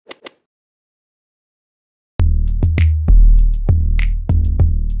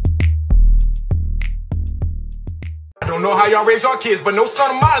don't know how y'all raise your kids, but no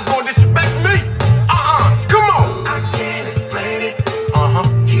son of mine is gonna disrespect me. Come on. I can't explain it.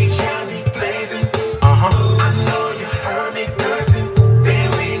 He got me blazing. I know you heard me cursing.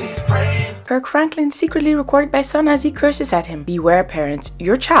 Then when he's praying. Kirk Franklin secretly recorded by son as he curses at him. Beware parents,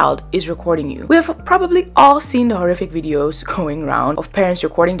 your child is recording you. We have probably all seen the horrific videos going around of parents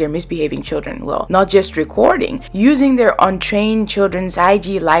recording their misbehaving children. Well, not just recording, using their untrained children's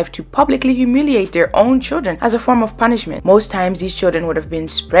IG life to publicly humiliate their own children as a form of punishment. Most times these children would have been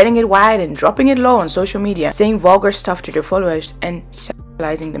spreading it wide and dropping it low on social media, saying vulgar stuff to their followers and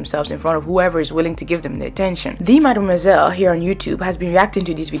themselves in front of whoever is willing to give them the attention. The Mademoiselle here on YouTube has been reacting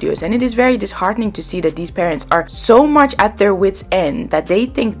to these videos, and it is very disheartening to see that these parents are so much at their wits' end that they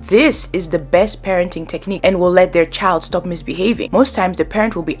think this is the best parenting technique and will let their child stop misbehaving. Most times the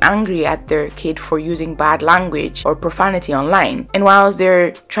parent will be angry at their kid for using bad language or profanity online, and whilst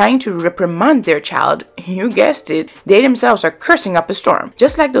they're trying to reprimand their child, you guessed it, they themselves are cursing up a storm.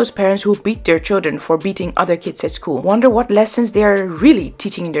 Just like those parents who beat their children for beating other kids at school. Wonder what lessons they're really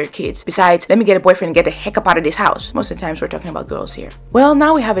teaching their kids besides, let me get a boyfriend and get the heck up out of this house. Most of the times we're talking about girls here. Well,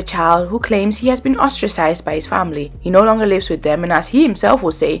 now we have a child who claims he has been ostracized by his family. He no longer lives with them, and as he himself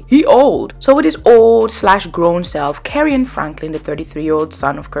will say, he old. So with his old/grown self, Kerrion Franklin, the 33-year-old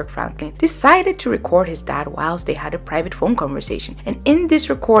son of Kirk Franklin, decided to record his dad whilst they had a private phone conversation. And in this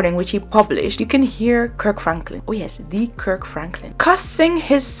recording, which he published, you can hear Kirk Franklin, oh yes, the Kirk Franklin, cussing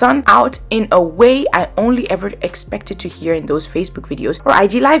his son out in a way I only ever expected to hear in those Facebook videos or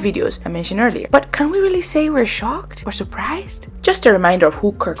IG live videos I mentioned earlier. But can we really say we're shocked or surprised? Just a reminder of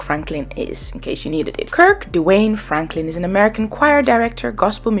who Kirk Franklin is, in case you needed it. Kirk Dwayne Franklin is an American choir director,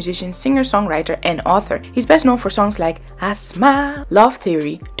 gospel musician, singer-songwriter, and author. He's best known for songs like I Smile, Love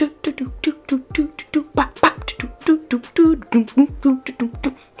Theory,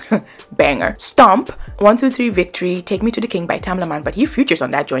 banger, Stomp, 1 2 3 Victory, Take Me to the King by Tamla Man, but he features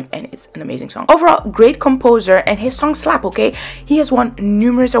on that joint and it's an amazing song. Overall, great composer, and his songs slap, okay? He has won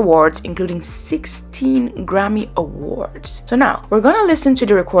numerous awards, including 16 Grammy Awards. So now, we're gonna listen to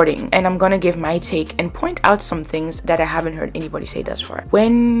the recording and I'm gonna give my take and point out some things that I haven't heard anybody say thus far.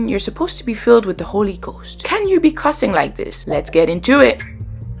 When you're supposed to be filled with the Holy Ghost, can you be cussing like this? Let's get into it.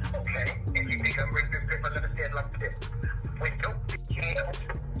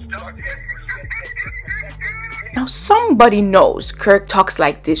 Now somebody knows Kirk talks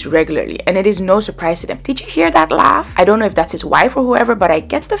like this regularly, and it is no surprise to them. Did you hear that laugh? I don't know if that's his wife or whoever, but I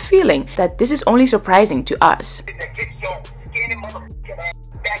get the feeling that this is only surprising to us.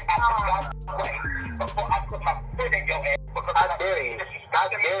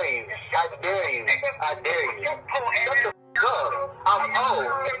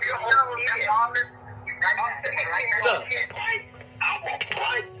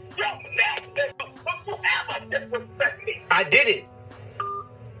 I did it.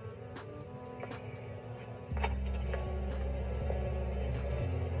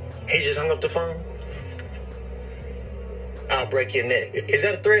 He just hung up the phone. I'll break your neck. Is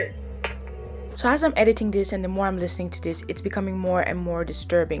that a threat? So as I'm editing this and the more I'm listening to this, it's becoming more and more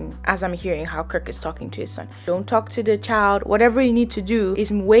disturbing as I'm hearing how Kirk is talking to his son. Don't talk to the child. Whatever you need to do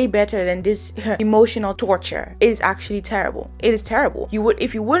is way better than this emotional torture. It is actually terrible. It is terrible.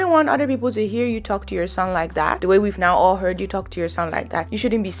 If you wouldn't want other people to hear you talk to your son like that, the way we've now all heard you talk to your son like that, you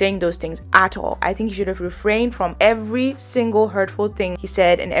shouldn't be saying those things at all. I think you should have refrained from every single hurtful thing he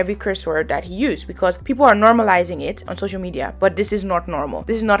said and every curse word that he used, because people are normalizing it on social media, but this is not normal.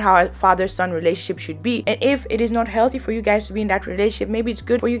 This is not how a father-son relationship should be. And if it is not healthy for you guys to be in that relationship, maybe it's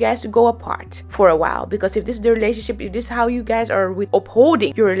good for you guys to go apart for a while, because if this is the relationship, if this is how you guys are with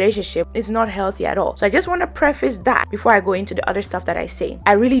upholding your relationship, it's not healthy at all. So I just want to preface that before I go into the other stuff that I say.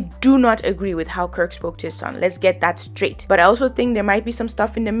 I really do not agree with how Kirk spoke to his son. Let's get that straight. But I also think there might be some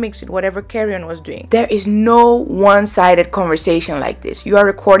stuff in the mix with whatever Kerrion was doing. There is no one-sided conversation like this. You are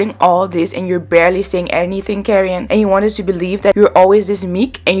recording all this and you're barely saying anything, Kerrion, and you want us to believe that you're always this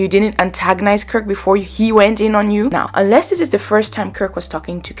meek and you didn't antagonize Kirk before he went in on you. Now, unless this is the first time Kirk was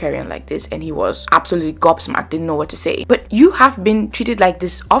talking to Kerrion like this and he was absolutely gobsmacked, didn't know what to say, but you have been treated like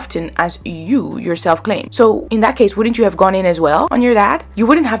this often, as you yourself claim. So in that case, wouldn't you have gone in as well on your dad? You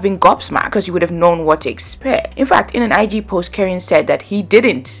wouldn't have been gobsmacked because you would have known what to expect. In fact, in an IG post, Kerrion said that he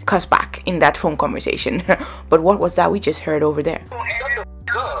didn't cuss back in that phone conversation. But what was that we just heard over there?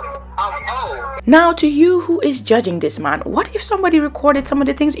 Look, I'm old. Now, to you who is judging this man, what if somebody recorded some of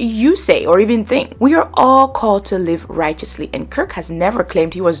the things you say or even think? We are all called to live righteously, and Kirk has never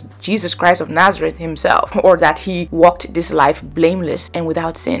claimed he was Jesus Christ of Nazareth himself, or that he walked this life blameless and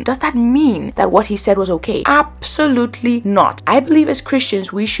without sin. Does that mean that what he said was okay? Absolutely not. I believe as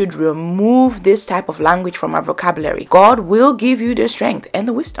Christians we should remove this type of language from our vocabulary. God will give you the strength and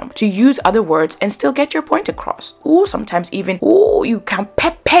the wisdom to use other words and still get your point across. Ooh, sometimes even, you can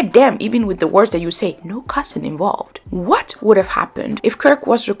pet them even with the words that you say. No cussing involved. What would have happened if Kirk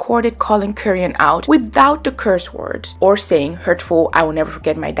was recorded calling Kerrion out without the curse words or saying hurtful, I will never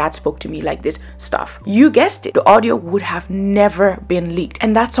forget my dad spoke to me like this stuff? You guessed it. The audio would have never been leaked.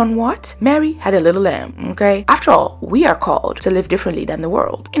 And that's on what? Mary had a little lamb, okay? After all, we are called to live differently than the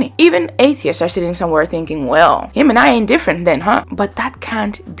world. Even atheists are sitting somewhere thinking, well, him and I ain't different then, huh? But that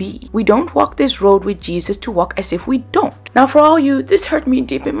can't be. We don't walk this road with Jesus to walk as if we don't. Now, for all you, this hurt me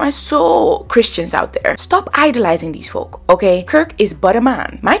deep in my soul, Christians out there, stop idolizing these folk, okay? Kirk is but a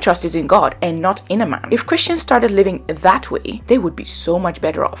man. My trust is in God and not in a man. If Christians started living that way, they would be so much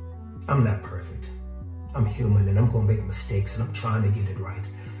better off. I'm not perfect. I'm human and I'm going to make mistakes and I'm trying to get it right.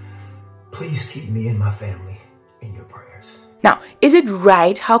 Please keep me and my family in your prayers. Now, is it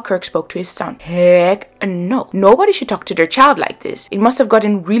right how Kirk spoke to his son? Heck no. Nobody should talk to their child like this. It must have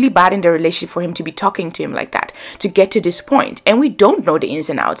gotten really bad in their relationship for him to be talking to him like that, to get to this point. And we don't know the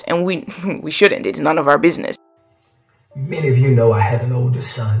ins and outs, and we shouldn't. It's none of our business. Many of you know I have an older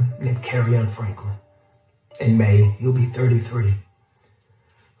son named Kerrion Franklin. In May, he'll be 33.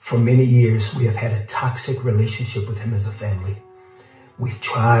 For many years, we have had a toxic relationship with him as a family. We've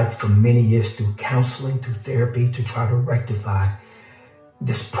tried for many years through counseling, through therapy, to try to rectify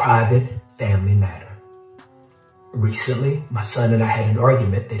this private family matter. Recently, my son and I had an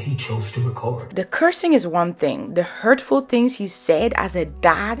argument that he chose to record. The cursing is one thing. The hurtful things he said as a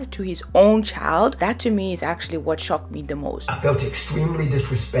dad to his own child, that to me is actually what shocked me the most. I felt extremely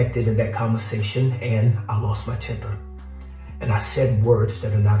disrespected in that conversation and I lost my temper. And I said words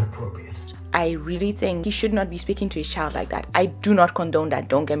that are not appropriate. I really think he should not be speaking to his child like that. I do not condone that,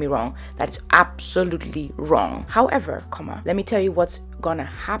 don't get me wrong. That is absolutely wrong. However, let me tell you what's gonna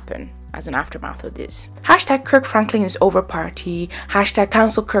happen as an aftermath of this. Hashtag Kirk Franklin is over party. Hashtag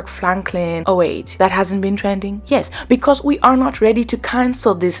cancel Kirk Franklin. Oh wait, that hasn't been trending? Yes, because we are not ready to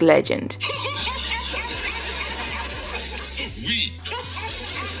cancel this legend.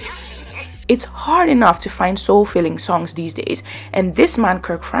 It's hard enough to find soul-filling songs these days, and this man,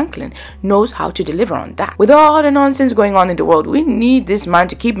 Kirk Franklin, knows how to deliver on that. With all the nonsense going on in the world, we need this man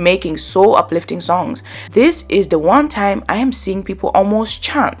to keep making soul-uplifting songs. This is the one time I am seeing people almost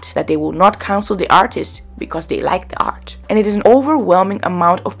chant that they will not cancel the artist because they like the art. And it is an overwhelming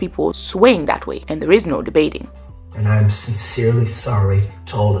amount of people swaying that way, and there is no debating. And I am sincerely sorry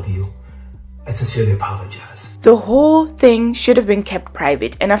to all of you. I sincerely apologize. The whole thing should have been kept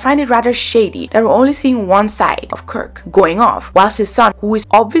private, and I find it rather shady that we're only seeing one side of Kirk going off, whilst his son, who is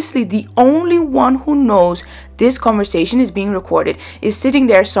obviously the only one who knows this conversation is being recorded, is sitting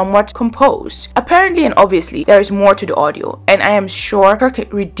there somewhat composed. Apparently and obviously, there is more to the audio, and I am sure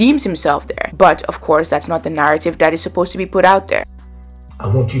Kirk redeems himself there. But of course, that's not the narrative that is supposed to be put out there. I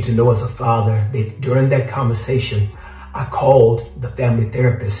want you to know as a father that during that conversation, I called the family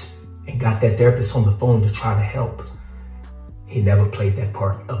therapist and got that therapist on the phone to try to help. He never played that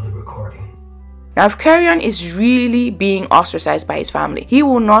part of the recording. Now, if Kerrion is really being ostracized by his family, he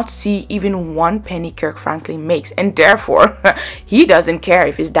will not see even one penny Kirk Franklin makes, and therefore, he doesn't care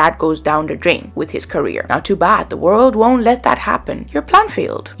if his dad goes down the drain with his career. Now, too bad, the world won't let that happen. Your plan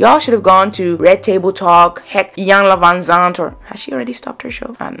failed. Y'all should have gone to Red Table Talk, heck, Young La Van Zandt, or has she already stopped her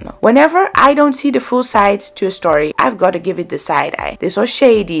show? I don't know. Whenever I don't see the full sides to a story, I've got to give it the side eye. This was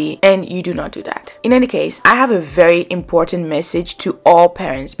shady, and you do not do that. In any case, I have a very important message to all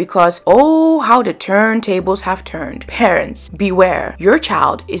parents because, oh, how the turntables have turned. Parents, beware. Your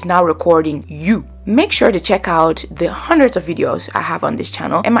child is now recording you. Make sure to check out the hundreds of videos I have on this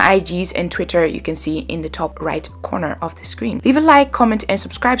channel, and my IGs and Twitter you can see in the top right corner of the screen. Leave a like, comment, and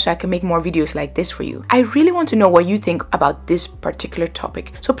subscribe so I can make more videos like this for you. I really want to know what you think about this particular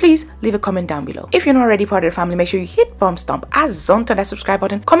topic, so please leave a comment down below. If you're not already part of the family, make sure you hit bump stomp as onto that subscribe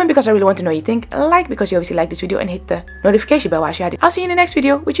button. Comment because I really want to know what you think. Like because you obviously like this video, and hit the notification bell while you're at it. I'll see you in the next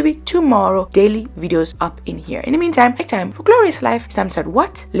video, which will be tomorrow. Daily videos up in here. In the meantime, make time for glorious life. It's time to start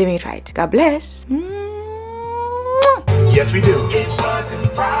what? Living it right. God bless. Yes, we do.